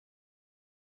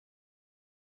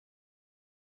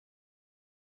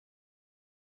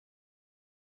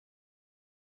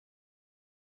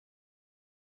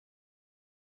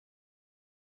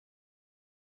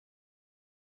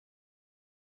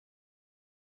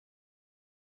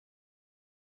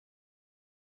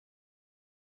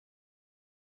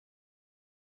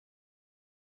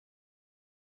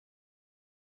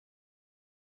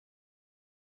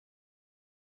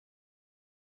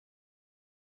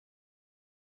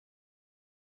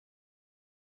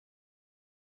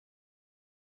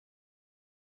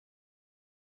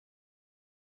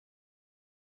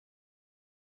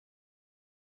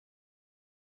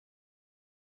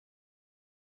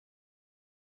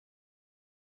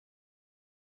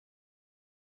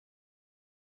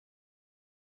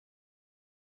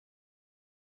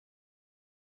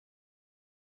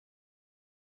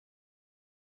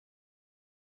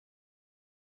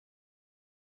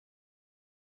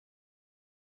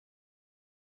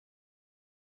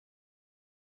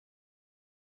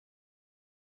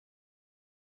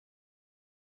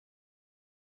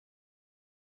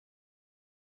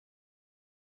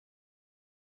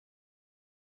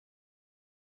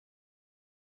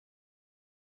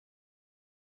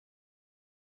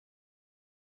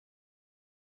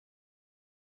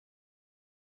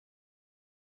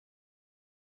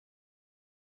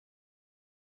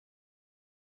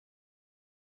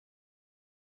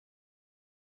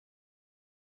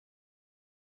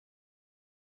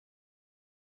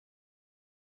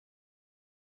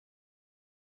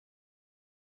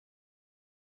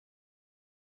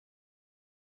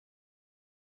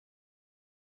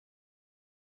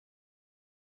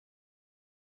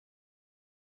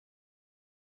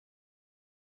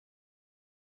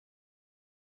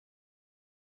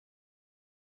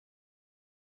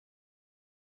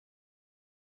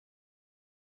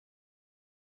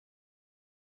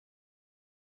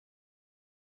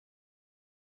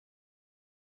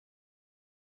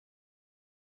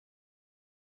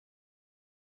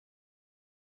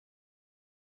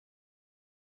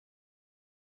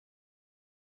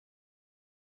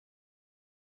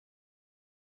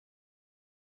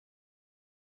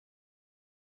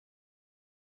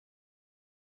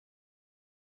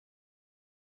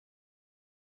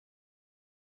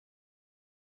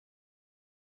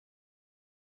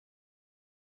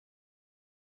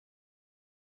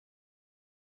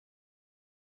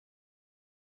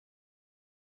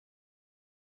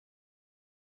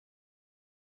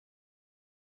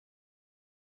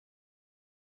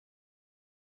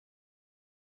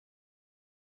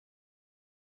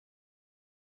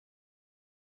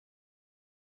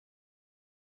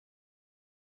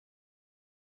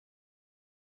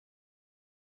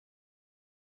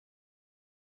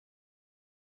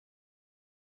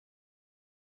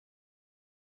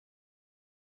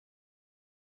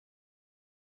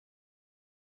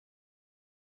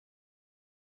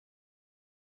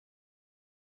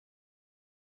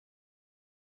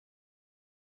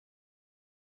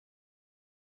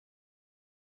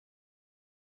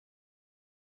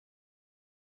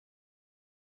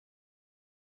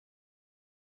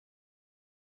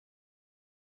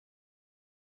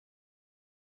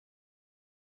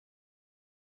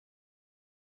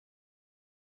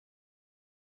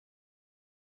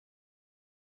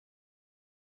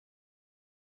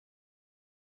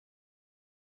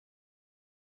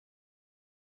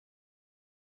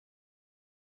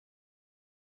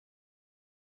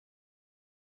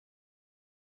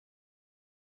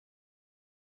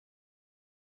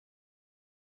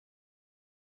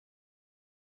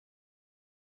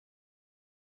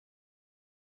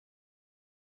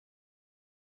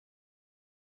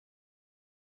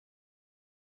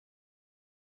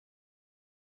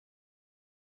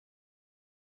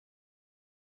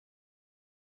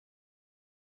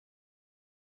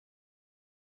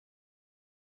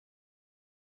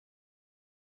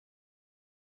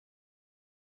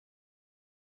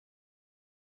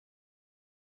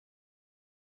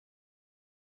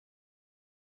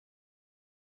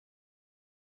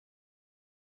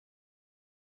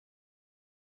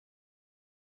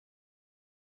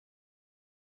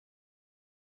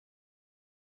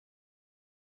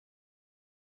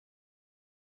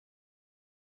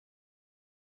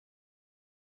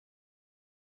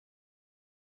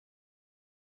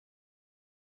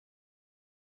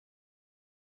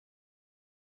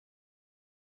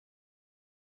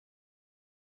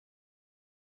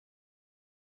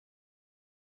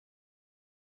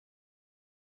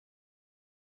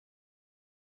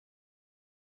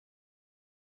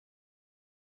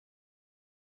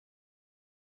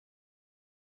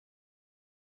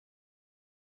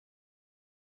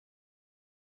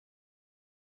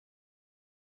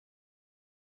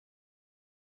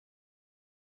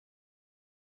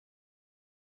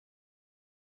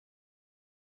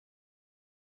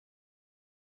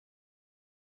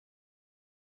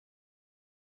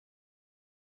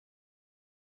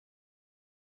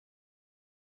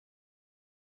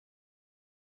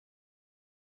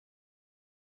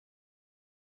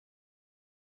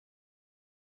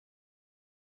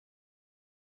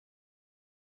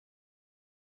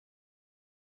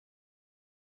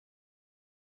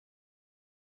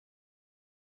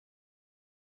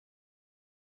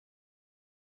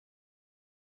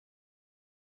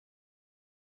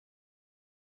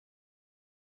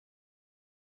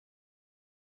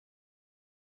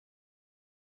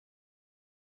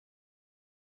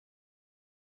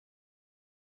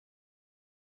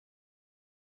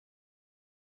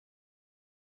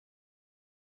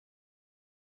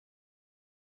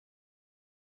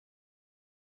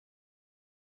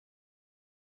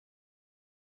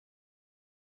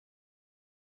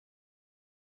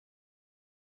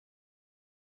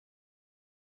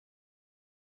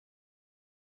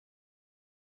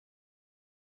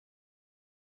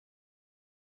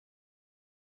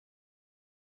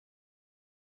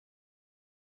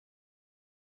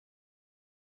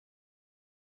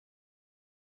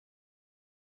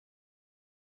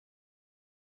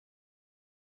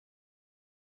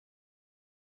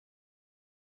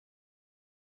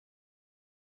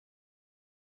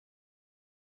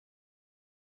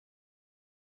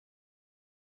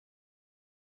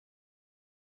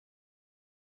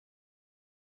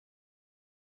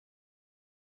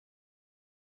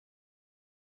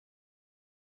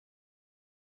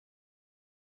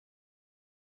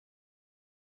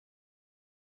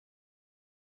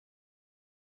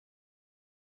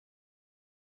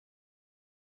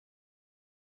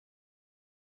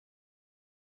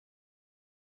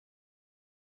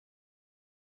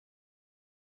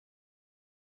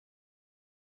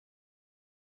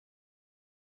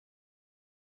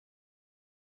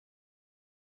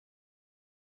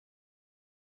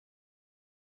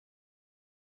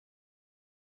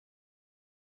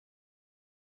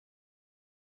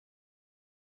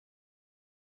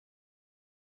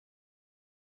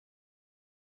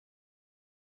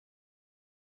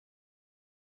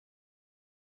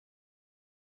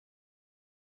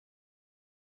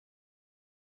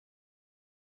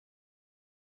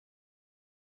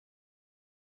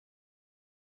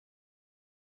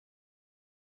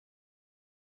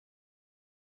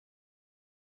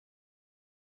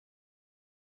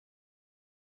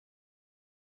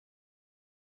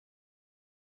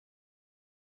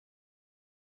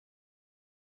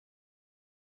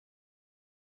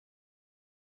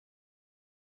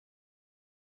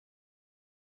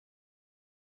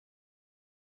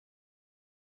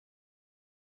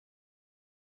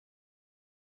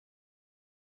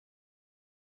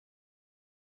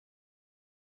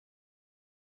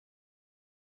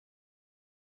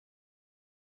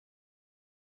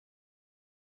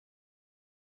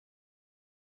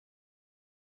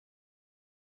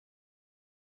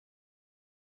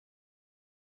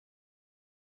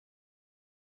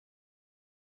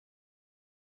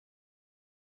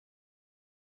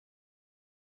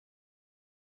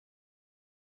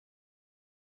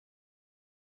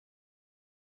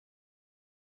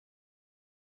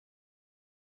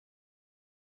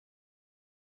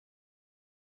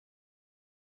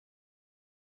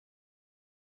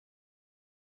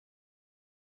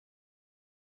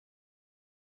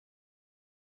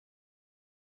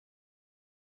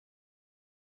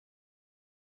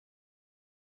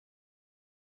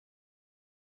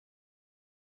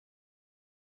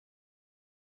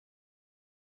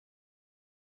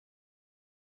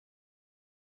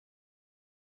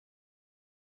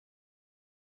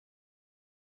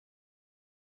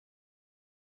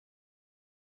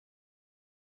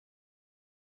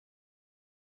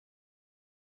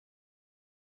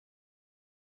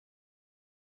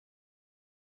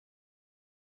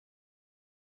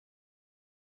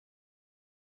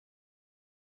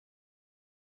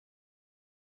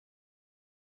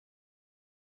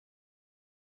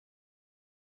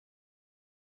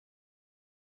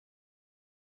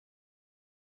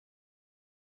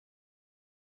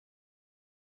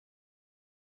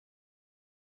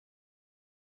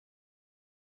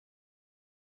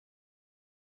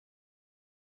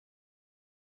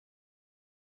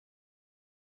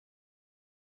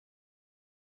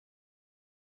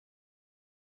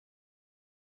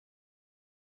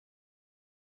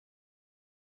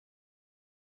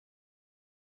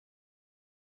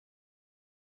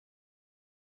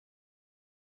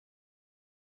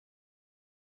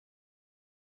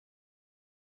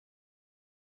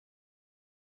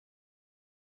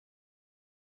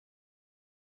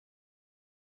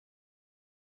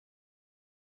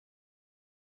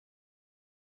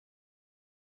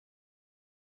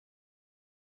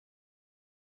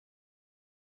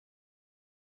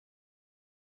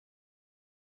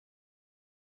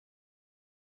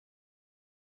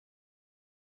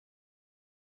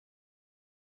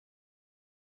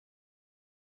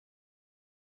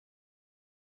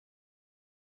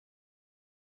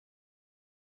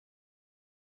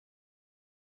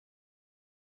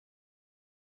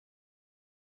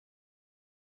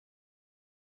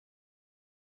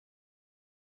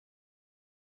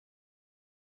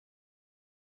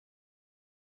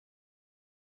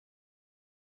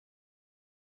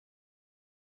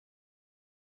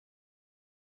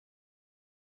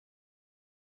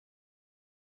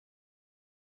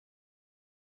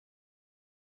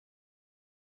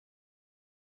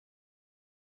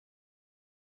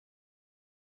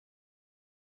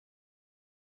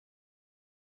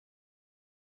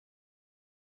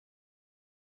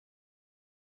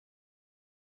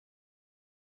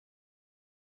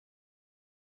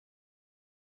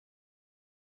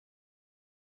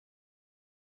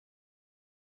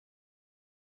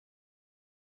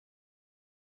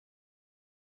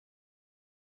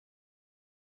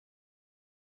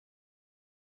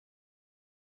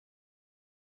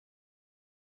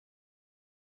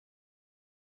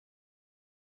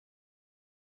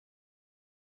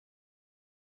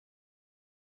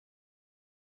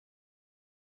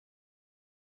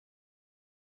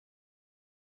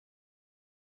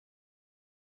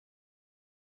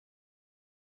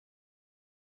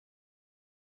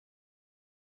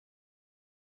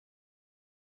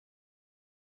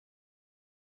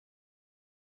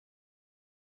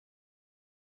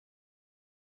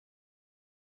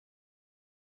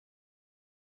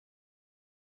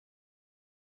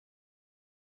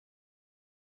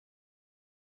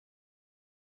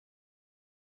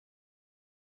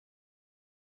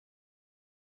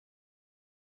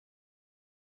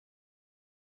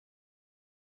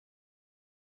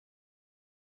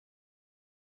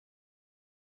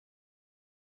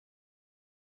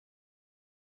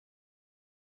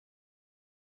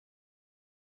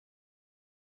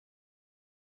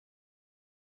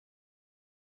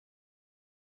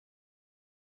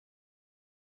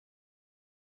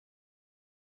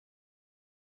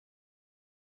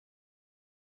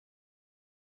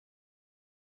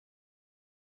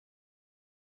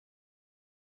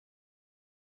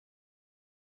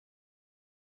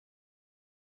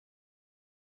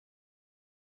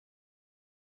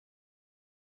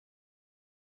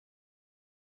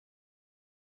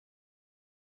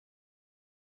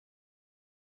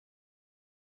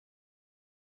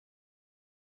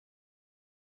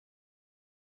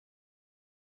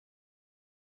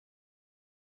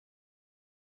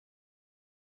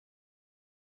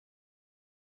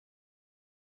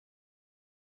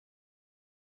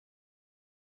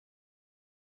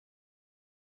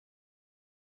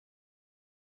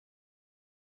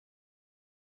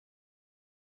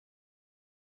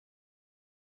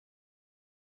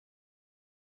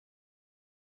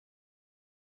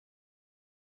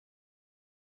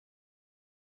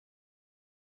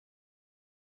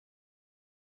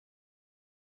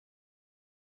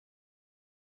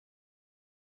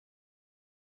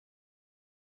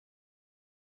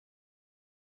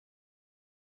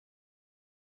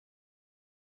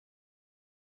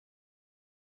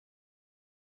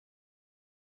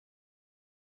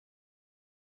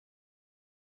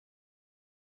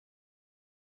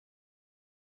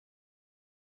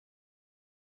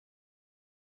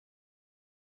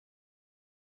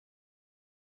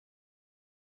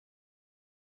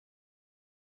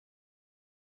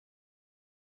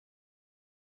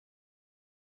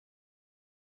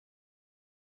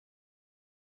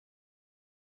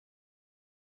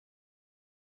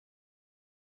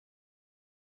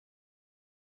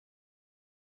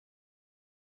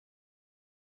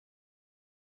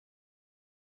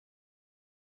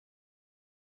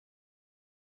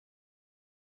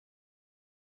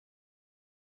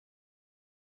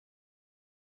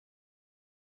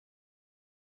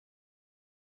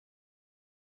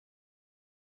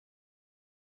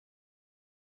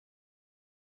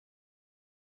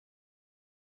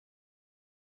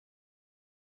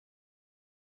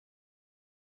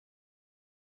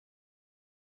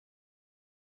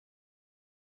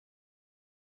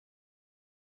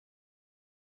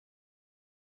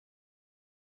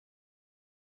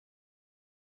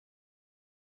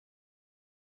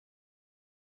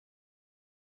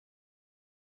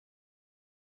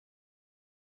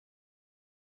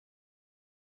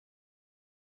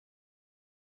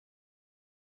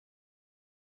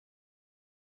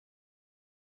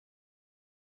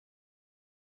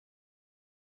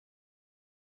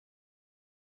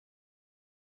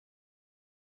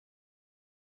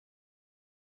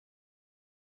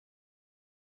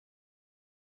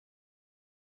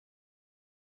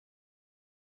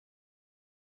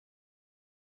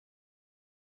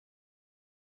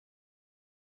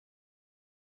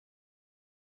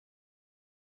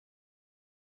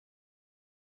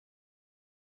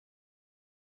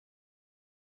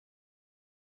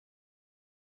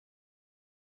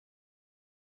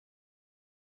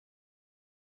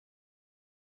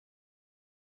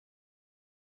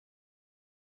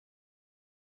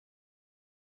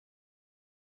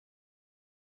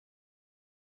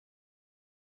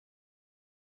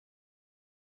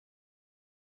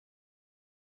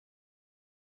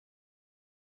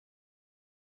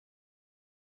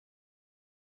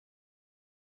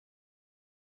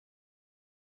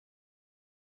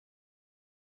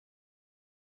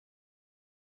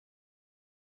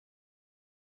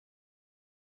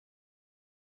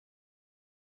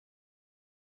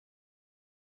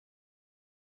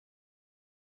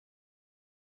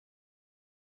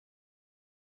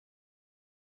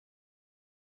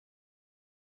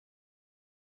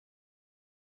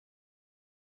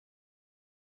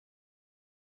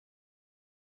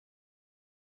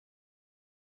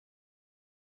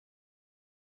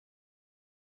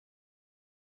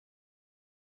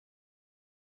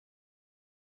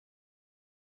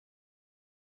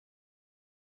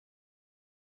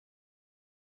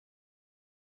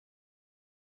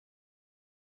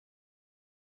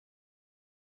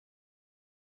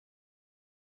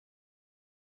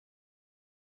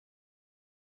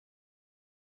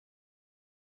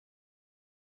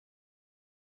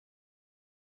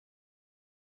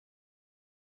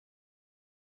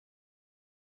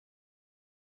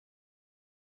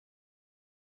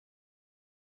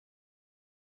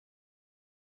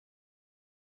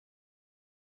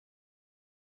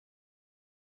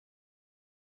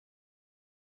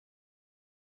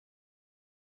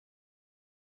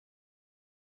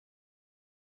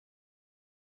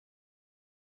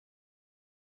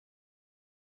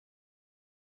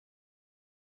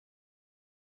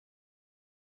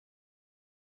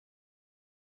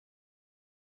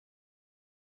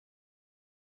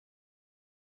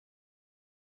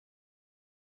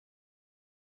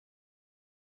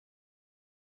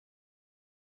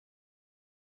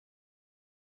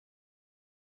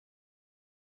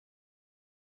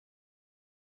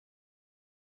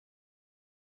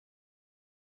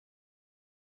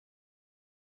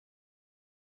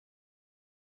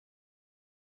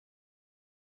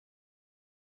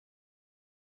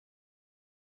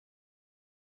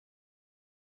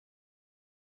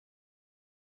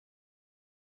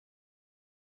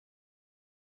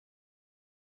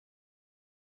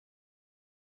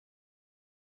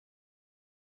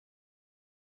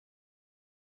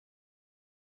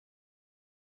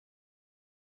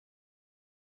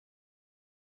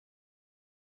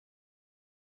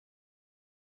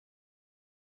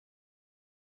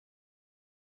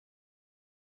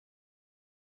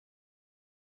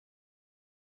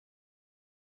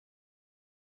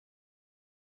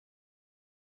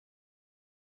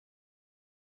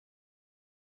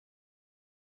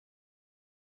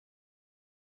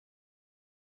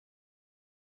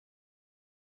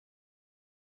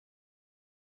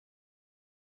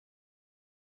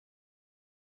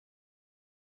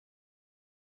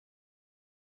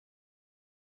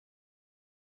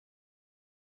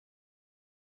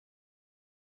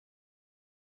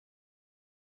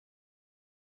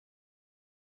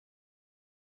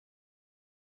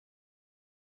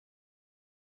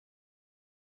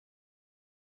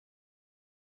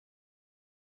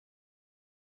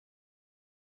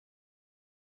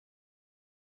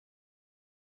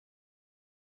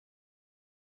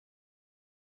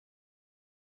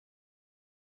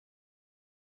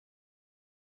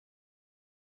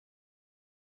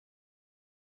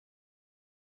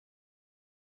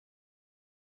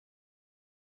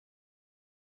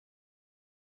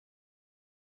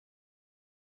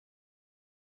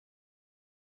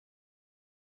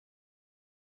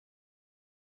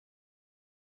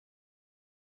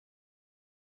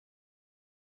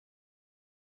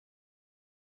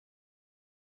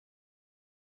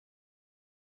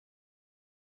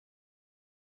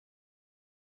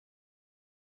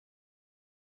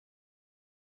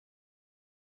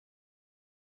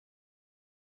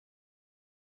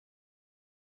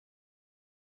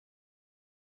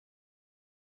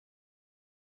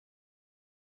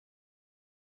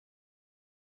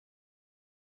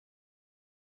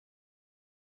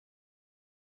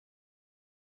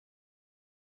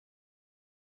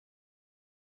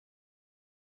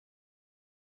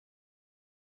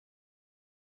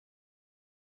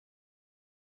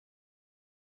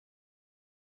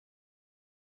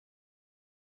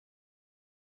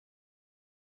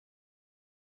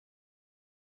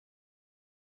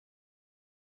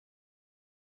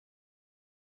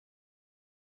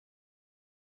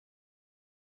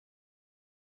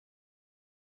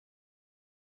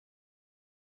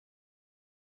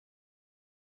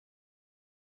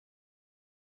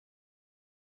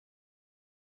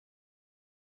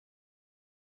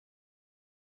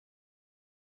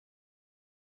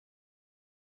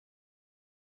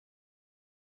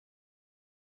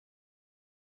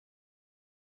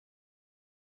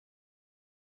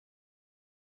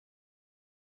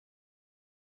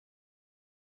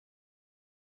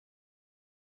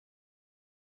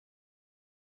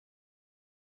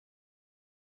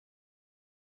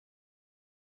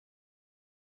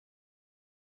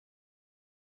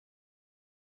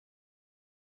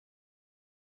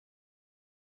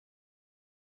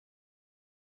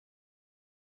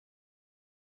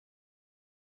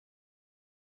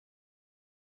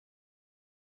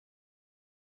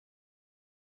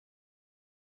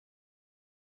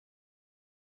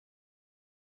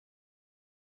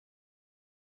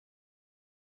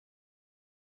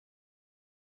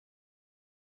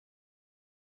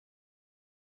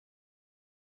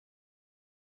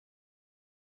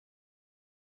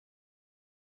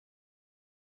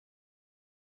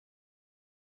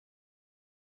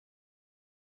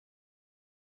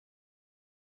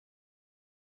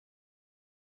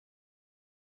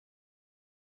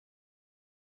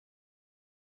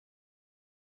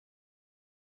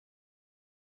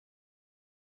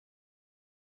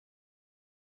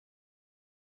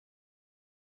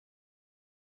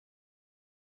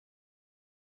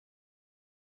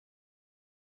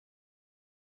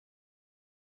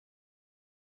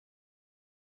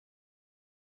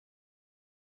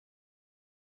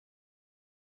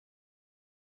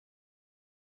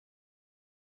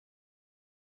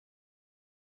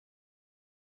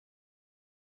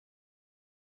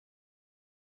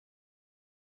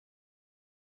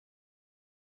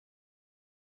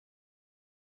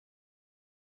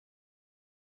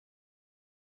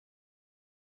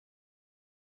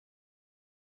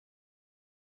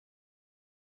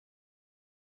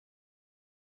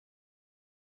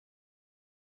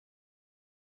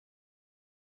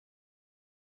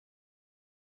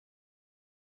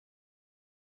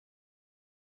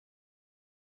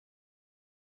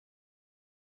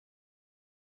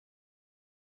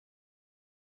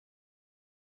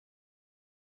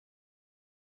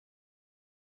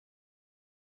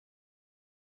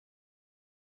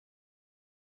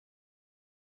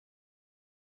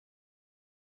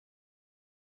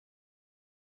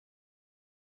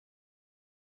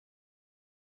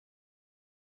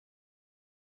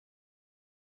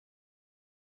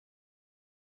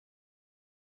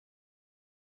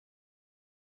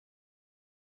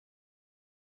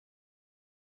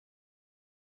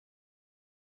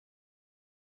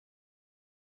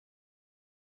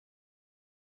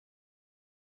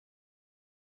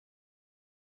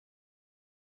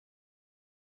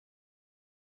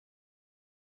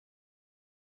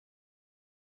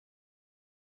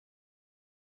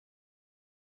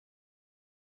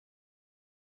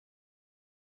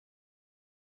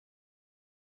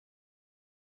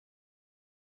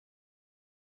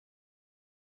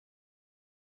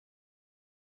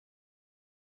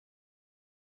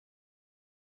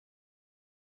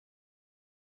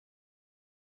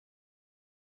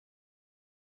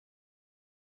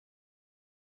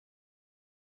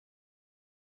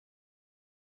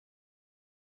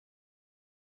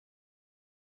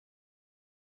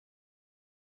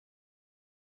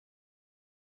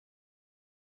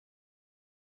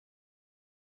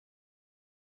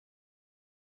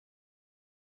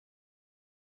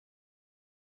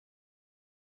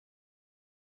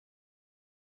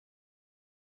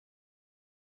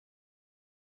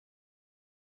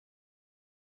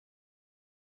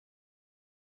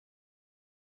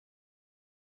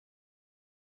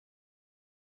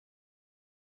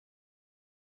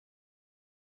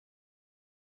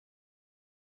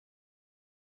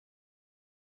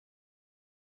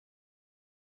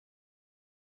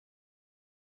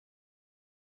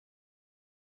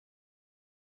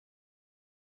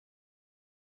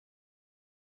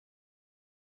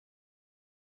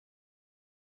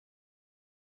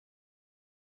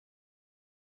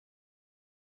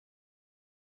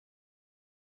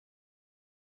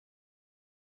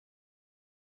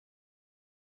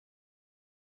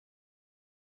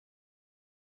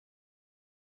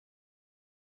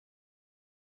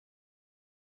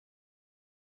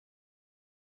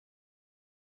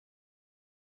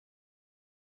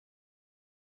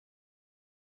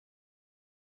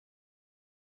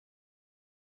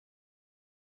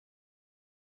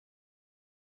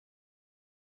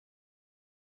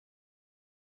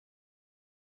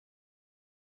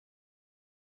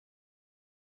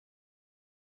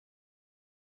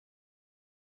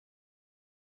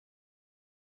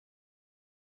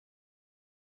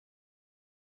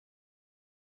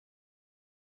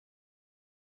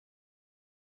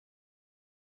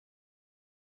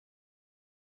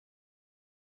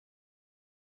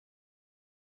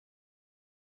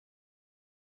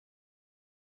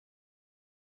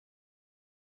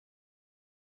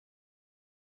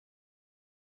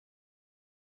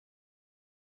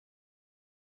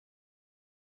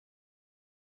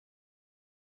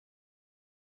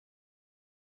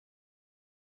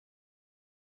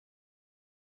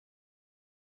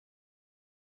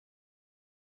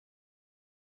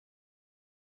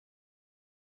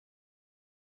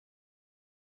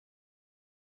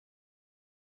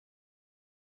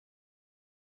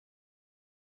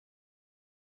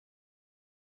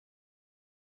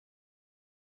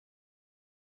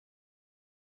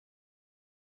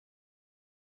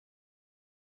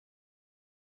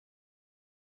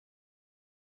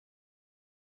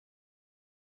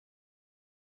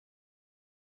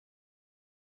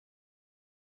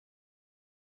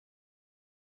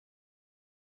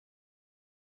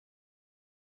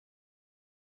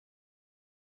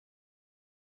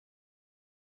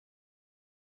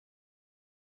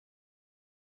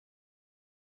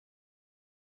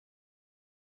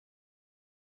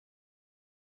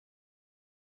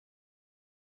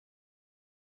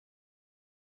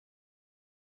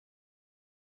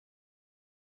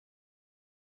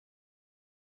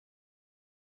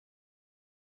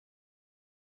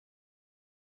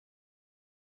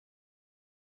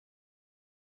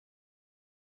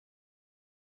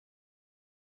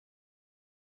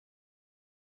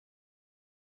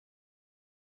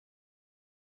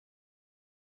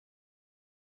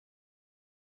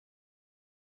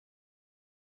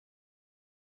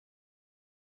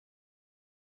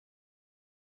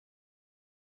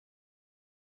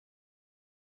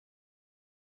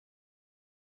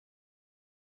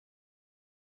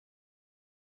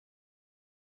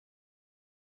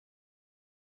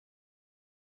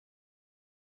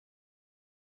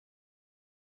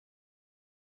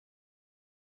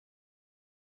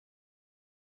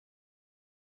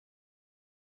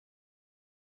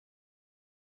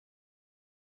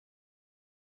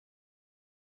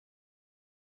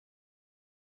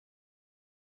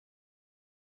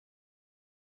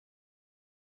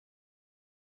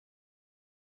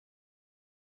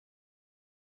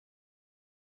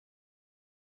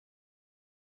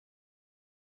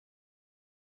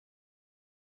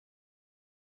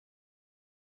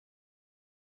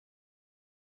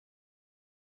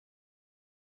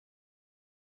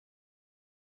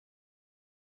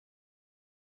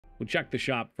We'll check the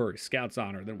shop first. Scout's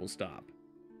Honor, then we'll stop.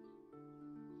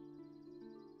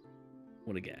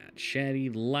 What do we got? Shanty,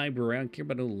 library. I don't care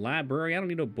about no library. I don't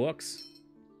need no books.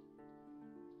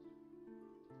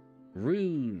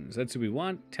 Runes. That's what we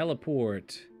want.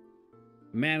 Teleport.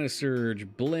 Mana Surge.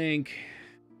 Blink.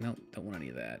 No, don't want any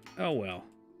of that. Oh, well.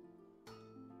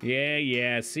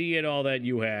 Yeah. See it, all that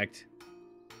you hacked.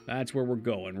 That's where we're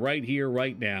going. Right here,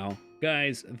 right now.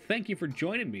 Guys, thank you for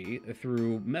joining me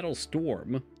through Metal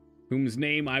Storm, whose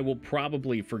name I will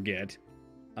probably forget.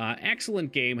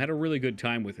 Excellent game. Had a really good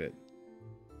time with it.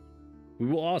 We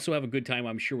will also have a good time,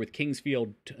 I'm sure, with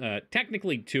Kingsfield,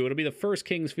 technically 2. It'll be the first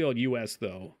Kingsfield US,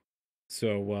 though.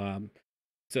 So,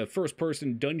 it's a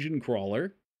first-person dungeon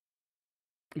crawler.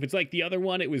 If it's like the other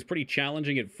one, it was pretty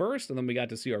challenging at first, and then we got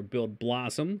to see our build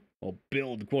blossom. Well,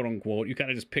 build, quote-unquote. You kind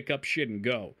of just pick up shit and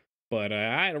go. But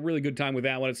I had a really good time with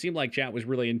that one. It seemed like chat was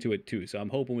really into it, too, so I'm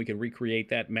hoping we can recreate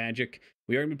that magic.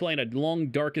 We are going to be playing a long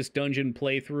Darkest Dungeon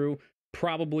playthrough,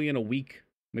 probably in a week,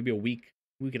 maybe a week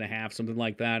and a half, something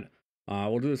like that.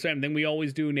 We'll do the same thing we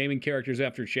always do, naming characters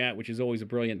after chat, which is always a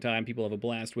brilliant time. People have a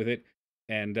blast with it,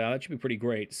 and that should be pretty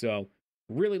great. So,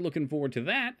 really looking forward to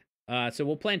that. So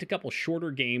we'll plant a couple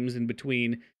shorter games in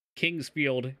between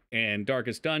Kingsfield and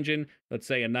Darkest Dungeon, let's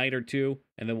say a night or two,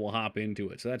 and then we'll hop into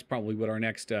it. So that's probably what our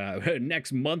next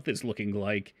next month is looking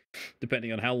like,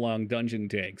 depending on how long Dungeon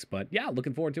takes. But yeah,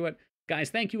 looking forward to it. Guys,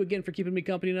 thank you again for keeping me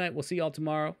company tonight. We'll see y'all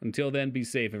tomorrow. Until then, be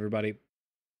safe, everybody.